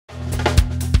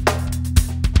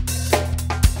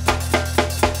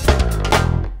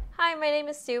name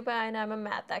is Subhah and I'm a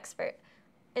math expert.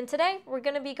 And today we're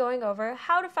going to be going over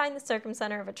how to find the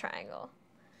circumcenter of a triangle.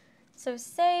 So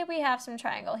say we have some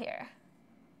triangle here.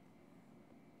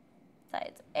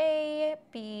 Sides A,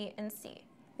 B, and C.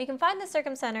 We can find the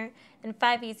circumcenter in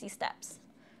 5 easy steps.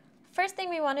 First thing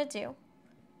we want to do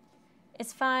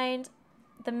is find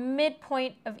the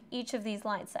midpoint of each of these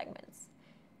line segments,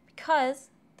 because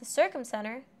the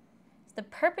circumcenter is the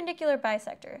perpendicular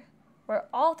bisector where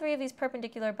all 3 of these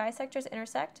perpendicular bisectors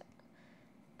intersect.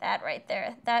 That right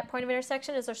there, that point of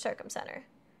intersection is our circumcenter.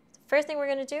 So first thing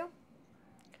we're going to do,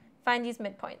 find these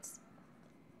midpoints.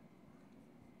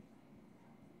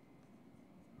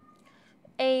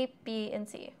 A, B, and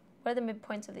C. What are the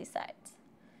midpoints of these sides?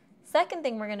 Second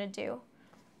thing we're going to do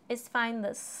is find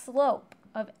the slope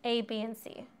of A, B, and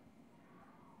C,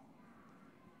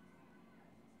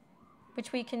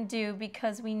 which we can do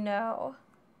because we know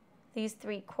these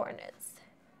 3 coordinates.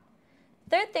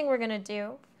 Third thing we're going to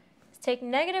do is take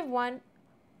 -1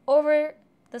 over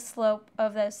the slope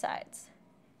of those sides,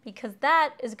 because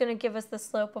that is going to give us the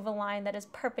slope of a line that is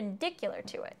perpendicular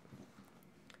to it.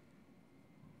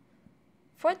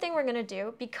 Fourth thing we're going to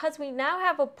do, because we now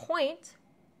have a point,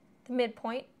 the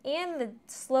midpoint, and the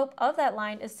slope of that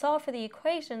line, is solve for the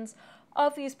equations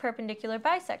of these perpendicular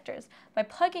bisectors by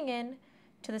plugging in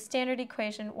to the standard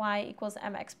equation y equals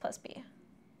mx plus b.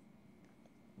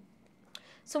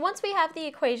 So once we have the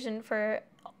equation for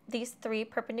these 3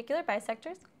 perpendicular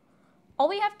bisectors, all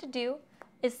we have to do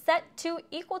is set 2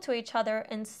 equal to each other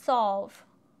and solve.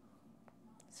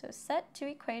 So set 2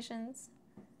 equations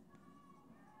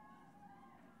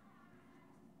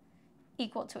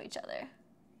equal to each other.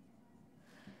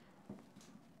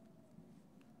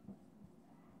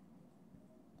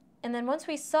 And then once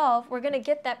we solve, we're going to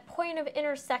get that point of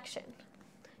intersection.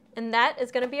 And that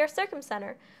is going to be our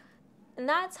circumcenter. And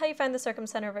that's how you find the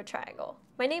circumcenter of a triangle.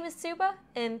 My name is Subhah,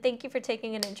 and thank you for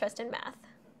taking an interest in math.